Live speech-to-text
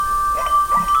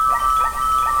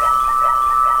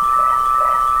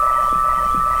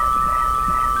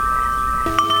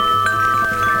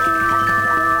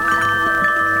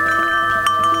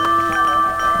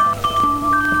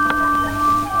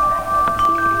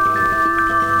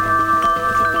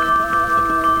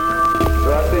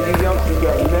you youngsters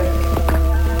got immense,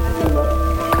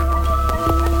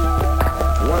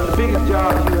 one of the biggest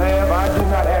jobs you have, I do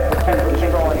not advocate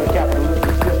destroying the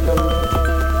capitalistic system.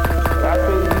 But I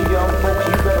say to you young folks,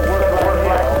 you better work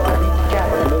hard to beat the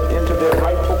capitalists into their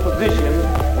rightful position,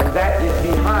 and that is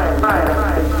behind the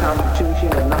United States Constitution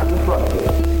and not in front of it.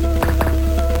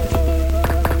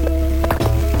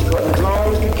 But as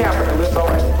long as the capitalists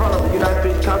are in front of the United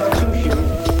States Constitution,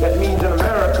 that means in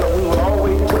America we will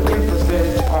always put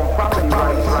emphasis on property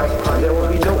rights, and there will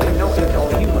be no emphasis on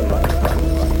human rights.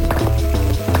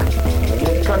 And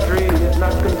this country is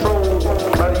not controlled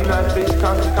by the United States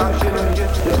Constitution.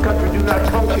 This country do not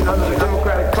function under the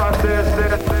democratic process.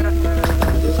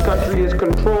 This country is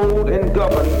controlled and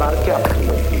governed by the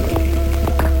capitalists.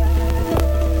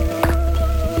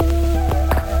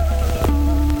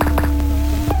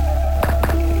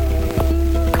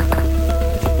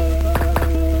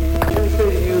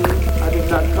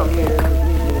 Come here this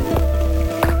evening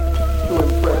to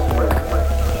impress me,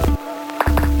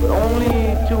 but only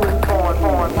to inform.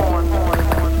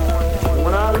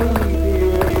 When I leave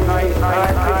here tonight, I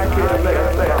can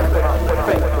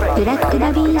let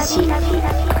DAVINCIII.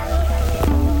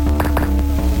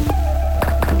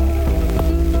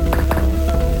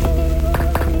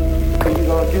 You're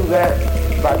gonna do that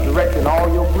by directing all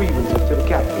your grievances to the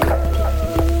capital.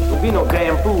 Be no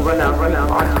damn fool run out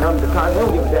marching under the Constitution. They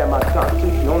don't give a damn about the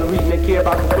Constitution. The only reason they care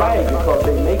about the flag is because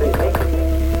they make it.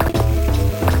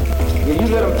 Yeah, you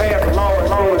let them pass a law and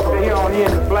say from here on in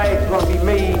the flag's going to be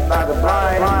made by the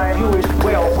blind Jewish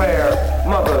welfare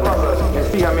mothers. And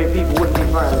see how many people wouldn't be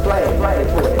flying the flag.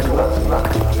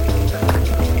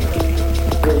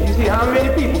 Yeah, you see how many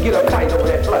people get uptight over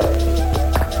that flag.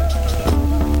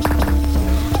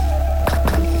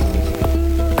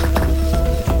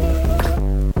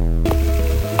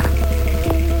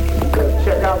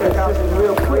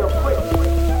 Real quick.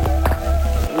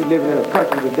 We living in a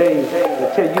country today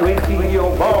that tell you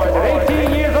 18-year-old boys at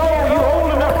 18 years old, you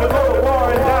old enough to go to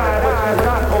war and die, but you're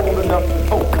not old enough to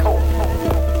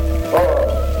vote.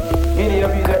 Many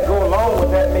of you that go along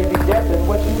with that may be deaf in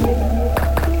what you mean.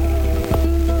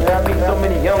 And I mean so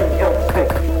many young folks say,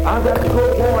 I've got to go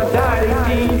to war and die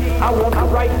at 18. I want the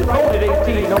right to vote at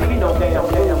 18. Don't be no damn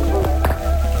fool.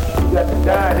 You got to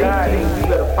die at 18, you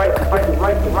better fight to get the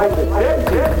right to vote at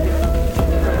 17.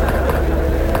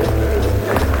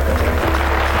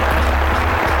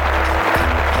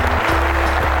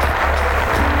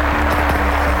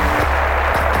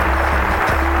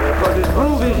 Because as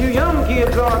groovy as you young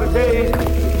kids are today,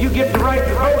 you get the right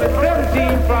to vote at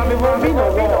 17, probably won't be no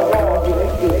war.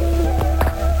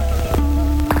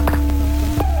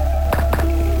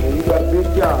 Yeah, you got a big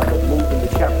job of moving the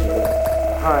capital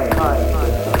behind.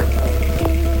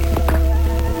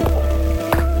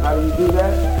 How do you do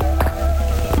that?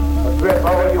 Address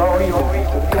all your grievances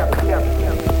to the